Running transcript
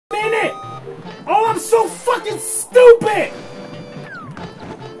so fucking stupid!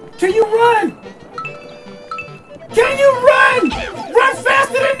 Can you run? Can you run? Run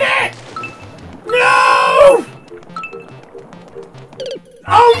faster than that! No!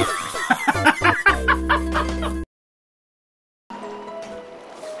 Oh!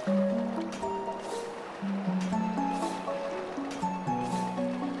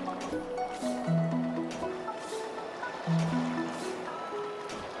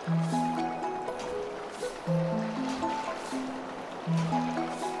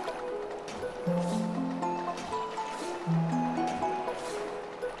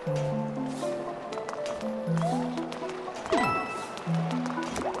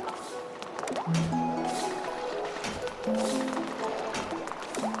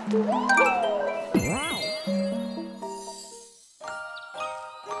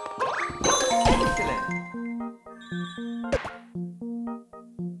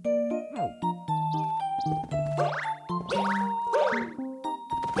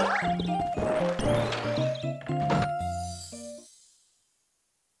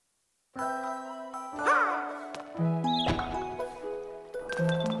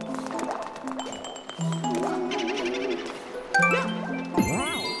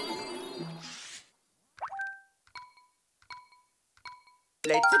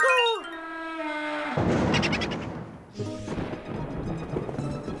 Let's go!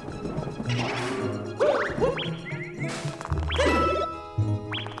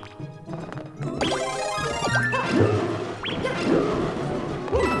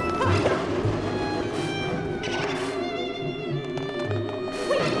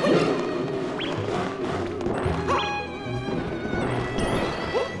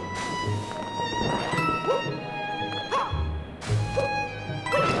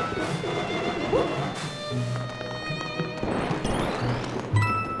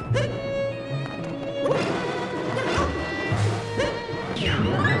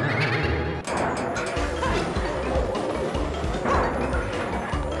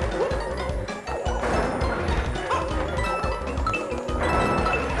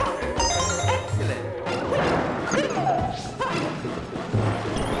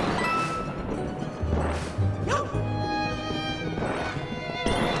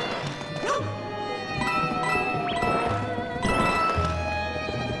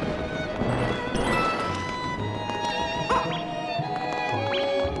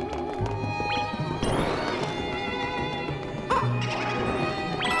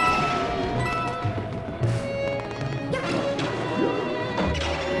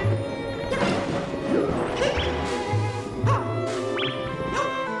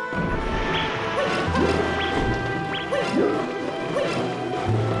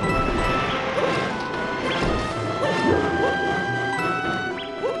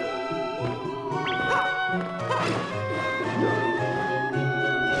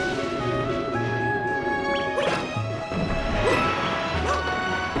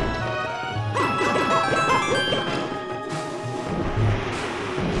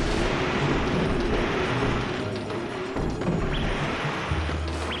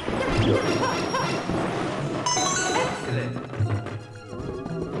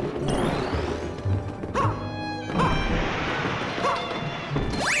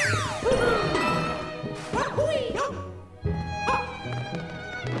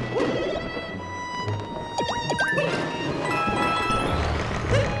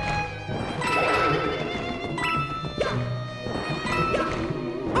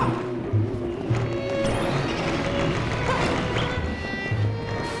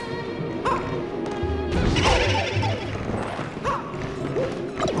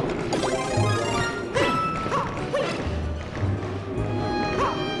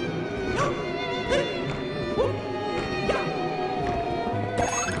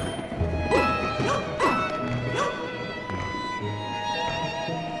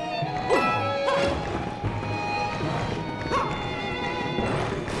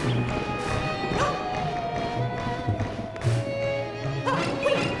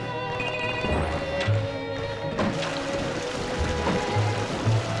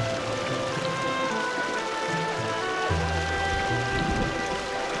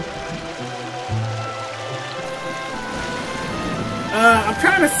 I'm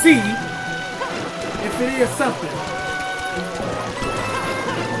trying to see if it is something.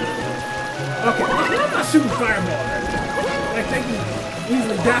 Okay, I'm not shooting fireballs. Like they can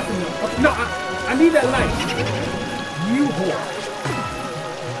easily die from them. Okay, no, I need that light. You whore.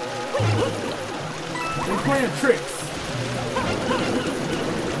 They're playing tricks.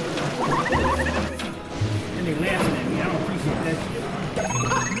 And they laughing at me. I don't appreciate that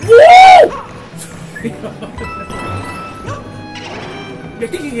shit. Woo!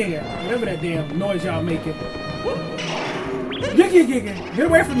 Whatever that damn noise y'all making. Get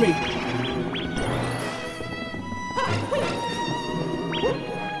away from me.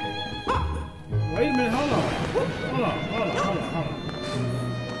 Wait a minute, hold on.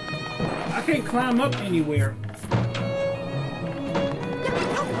 I can't climb up anywhere.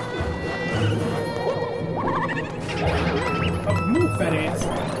 Oh, move, fat ass.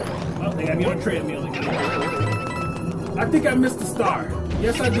 Oh, they got me on a treadmill again. I think I missed a star.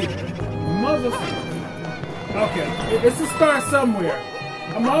 Yes, I did. Motherfucker. Okay, it's a star somewhere.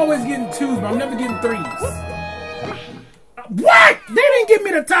 I'm always getting 2s, but I'm never getting 3s. What? They didn't give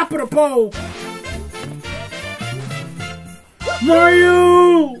me the top of the pole.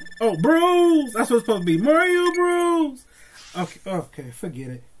 Mario! Oh, Bruce! That's what it's supposed to be. Mario Bruce! Okay, forget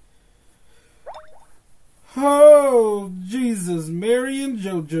it. Oh, Jesus. Mary and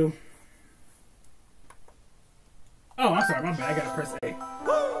JoJo. Oh, I'm sorry. My bad. I gotta press A.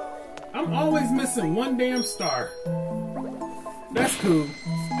 I'm always missing one damn star. That's cool.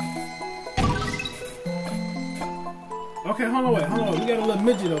 Okay, hold on. We got a little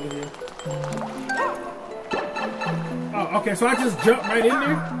midget over here. Oh, okay, so I just jumped right in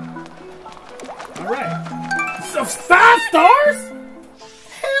there? Alright. So 5 stars?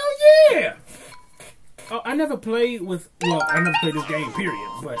 Hell yeah! Oh, I never played with... Well, I never played this game, period,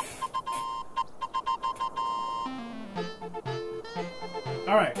 but...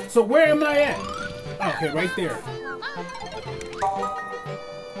 Alright, so where am I at? Okay, right there.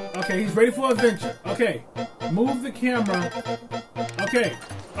 Okay, he's ready for adventure. Okay, move the camera. Okay.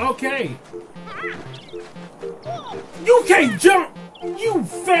 You can't jump! You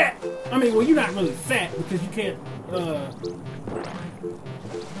fat! I mean, well, you're not really fat because you can't,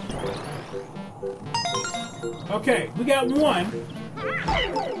 Okay, we got 1.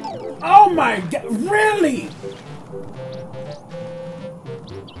 Oh my god, really?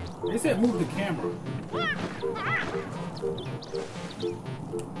 They said move the camera.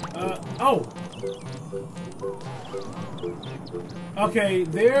 Oh. Okay,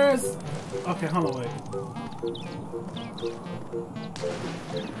 there's... Okay, hold on, wait.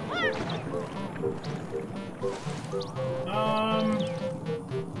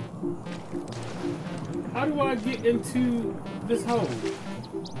 How do I get into this hole?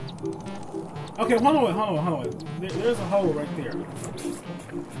 Okay, hold on, wait. There's a hole right there.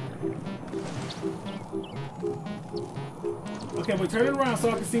 Okay, but turn it around so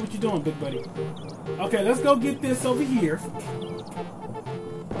I can see what you're doing, big buddy. Okay, let's go get this over here.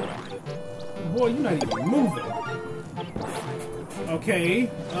 Boy, you're not even moving. Okay,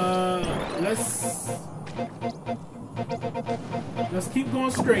 let's keep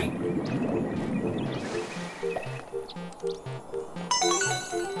going straight.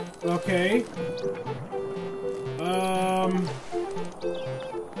 Okay.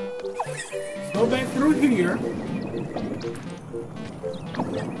 Let's go back through here.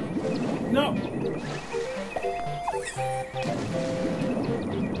 No.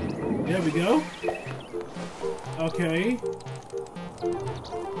 There we go. Okay.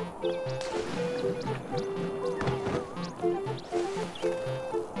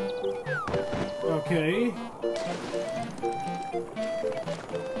 Okay.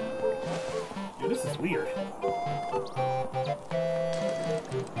 Dude, this is weird.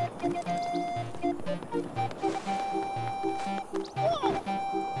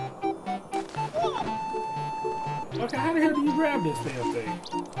 Okay, how the hell do you grab this damn thing?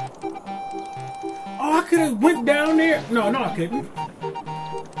 Oh, I could have went down there. No, I couldn't.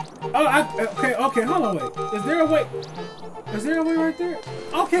 Oh, okay, hold on, wait. Is there a way? Is there a way right there?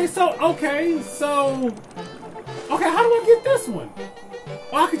 Okay, so, how do I get this one?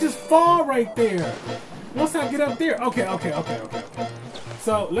 Oh, I could just fall right there. Once I get up there. Okay.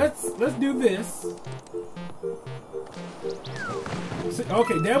 So, let's do this.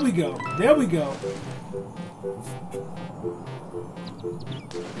 Okay, there we go.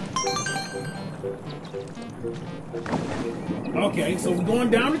 Okay, so we're going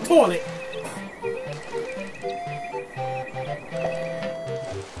down the toilet.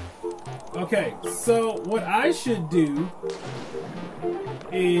 Okay, so what I should do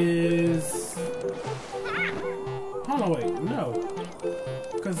is... Hold on, wait, no.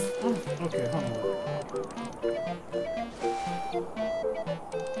 Because, okay, hold on.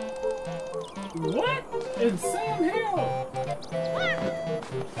 What in Sam hell?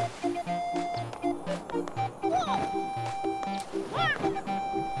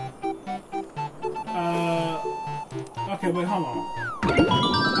 Okay, wait, hold on.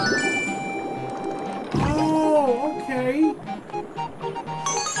 Oh, okay.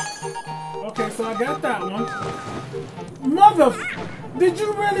 Okay, so I got that one. Mother... Did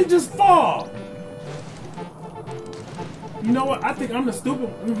you really just fall? You know what? I think I'm the stupid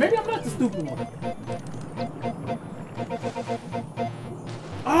one. Maybe I'm not the stupid one.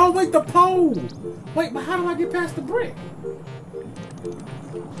 Oh, wait, the pole! Wait, but how do I get past the brick?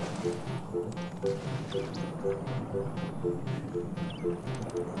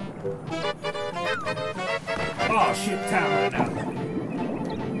 Oh, shit, time right now.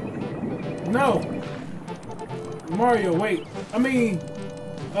 No! Mario, wait. I mean,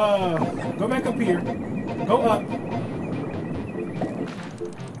 go back up here. Go up.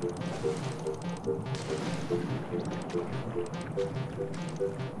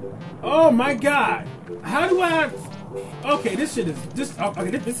 Oh my god! How do I... Okay, this shit is just... Okay,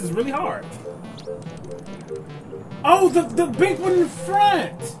 this is really hard. Oh, the big one in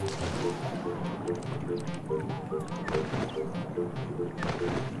front!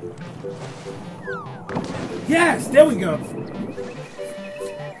 Yes, there we go.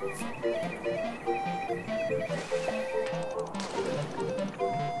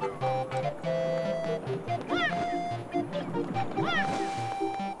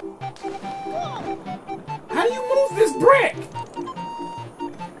 How do you move this brick?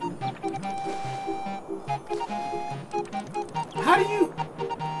 How do you...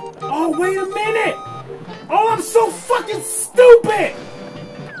 Oh, wait a minute! Oh, I'm so fucking stupid!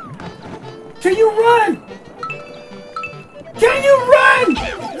 Can you run? Can you run?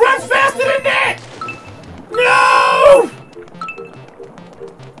 Run faster than that! No!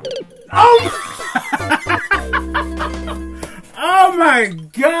 Oh! Oh my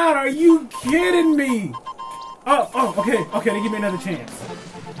god, are you kidding me? Oh, okay, they give me another chance.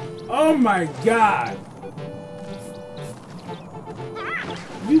 Oh my god.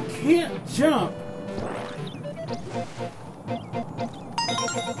 You can't jump.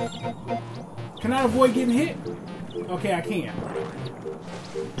 Can I avoid getting hit? Okay, I can.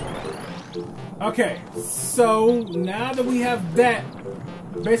 Okay, so now that we have that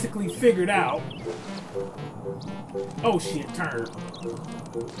basically figured out. Oh shit, turn.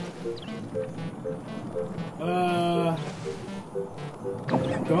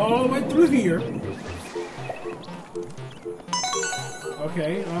 Go all the way through here.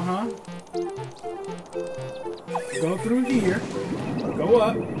 Okay, Go through here. Go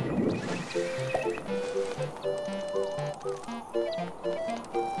up.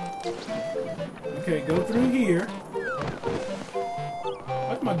 Okay, go through here.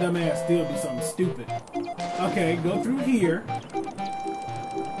 Watch my dumb ass still do something stupid. Okay, go through here.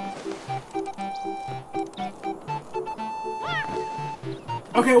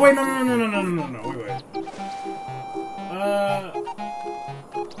 Okay, wait, no, wait.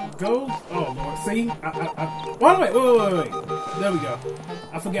 Go. Oh Lord, see, wait. There we go.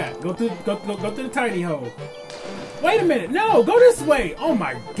 I forgot. Go through the tiny hole. Wait a minute. No, go this way. Oh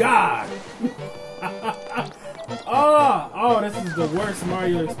my god. Oh, this is the worst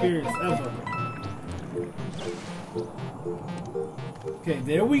Mario experience ever. Okay,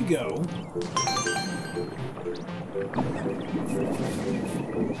 there we go.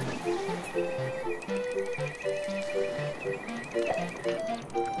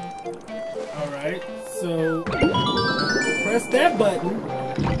 Alright, so press that button.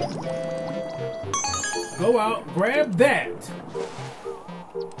 Go out, grab that.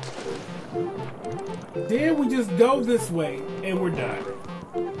 Then we just go this way and we're done.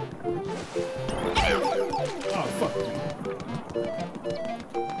 Oh, fuck you.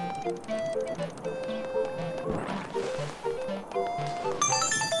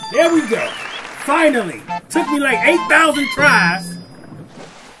 There we go. Finally. Took me like 8,000 tries.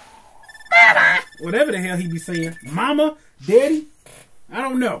 Mama! Whatever the hell he be saying. Mama? Daddy? I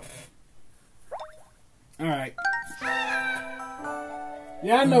don't know. Alright.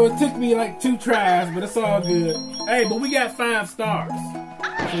 Yeah, I know it took me like 2 tries, but it's all good. Hey, but we got 5 stars.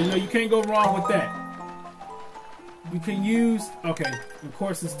 So, you know, you can't go wrong with that. You can use... Okay, of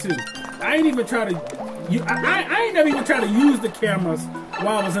course it's 2. I ain't even try to... I ain't never even try to use the cameras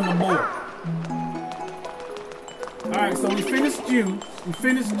while I was in the board. Alright, so we finished you.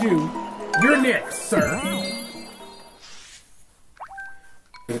 You're next, sir.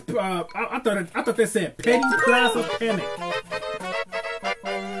 I thought they said Petty Plaza Panic.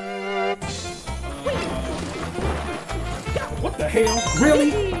 What the hell?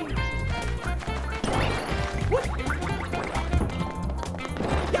 Really?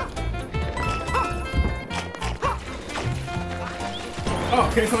 Oh,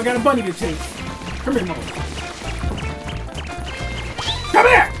 okay, so I got a bunny to chase. Come here, mama. Come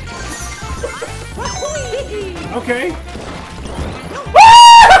here! Okay.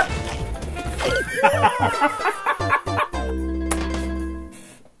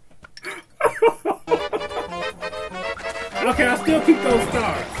 Okay, I still keep those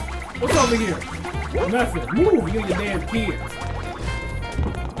stars. What's over here? Nothing. Move, you and your damn kids.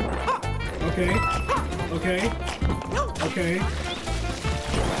 Okay. Okay. Okay.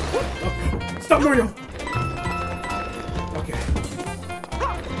 Stop, Mario! Okay.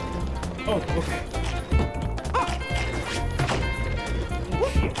 Oh, okay.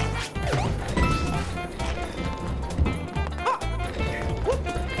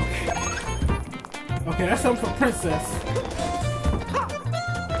 Okay, that's something for Princess.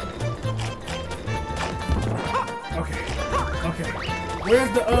 Okay. Okay.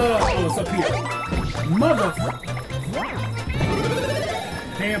 Where's the, oh, it's up here. Mother...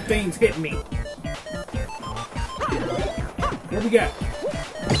 Damn things hit me. What we got?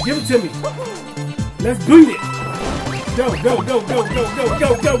 Give it to me. Let's beat it. Go, go, go, go, go, go, go,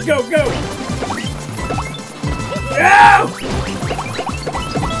 go, go, go. Yeah!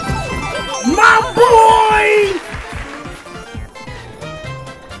 My boy!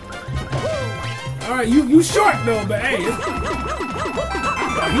 Alright, you short though, but hey,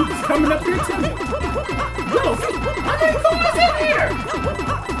 he was coming up here to me. Yo, how many cars in here?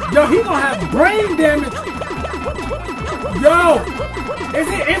 Yo, he gonna have brain damage. Yo, is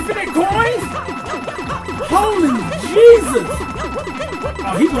it infinite coins? Holy Jesus!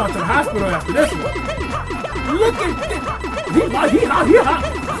 Oh, he going to the hospital after this one. Look at this.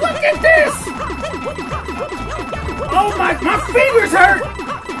 Look at this! Oh my fingers hurt!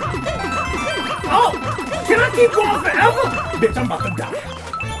 Oh, can I keep going forever? Bitch, I'm about to die.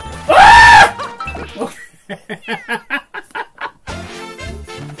 Ah! Okay.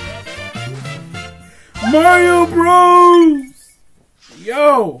 Mario Bros!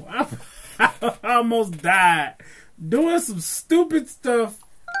 Yo, I almost died. Doing some stupid stuff.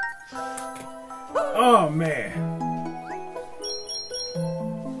 Oh, man.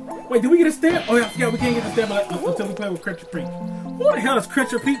 Wait, did we get a stamp? Oh, yeah, I forgot we can't get a stamp until we play with Creature Peach. Who the hell is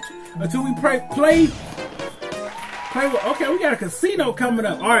Creature Peach? Until we play with... Okay, we got a casino coming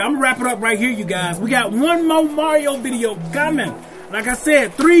up. All right, I'm going to wrap it up right here, you guys. We got one more Mario video coming. Like I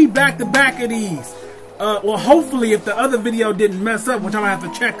said, 3 back-to-back of these. Well, hopefully, if the other video didn't mess up, which I'm going to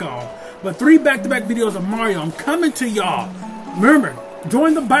have to check on. But 3 back-to-back videos of Mario. I'm coming to y'all. Remember,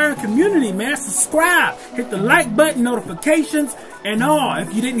 join the buyer community, man. Subscribe. Hit the like button, notifications, and all.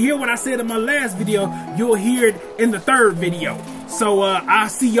 If you didn't hear what I said in my last video, you'll hear it in the 3rd video. So, I'll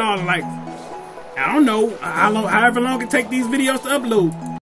see y'all like, I don't know, however long it take these videos to upload.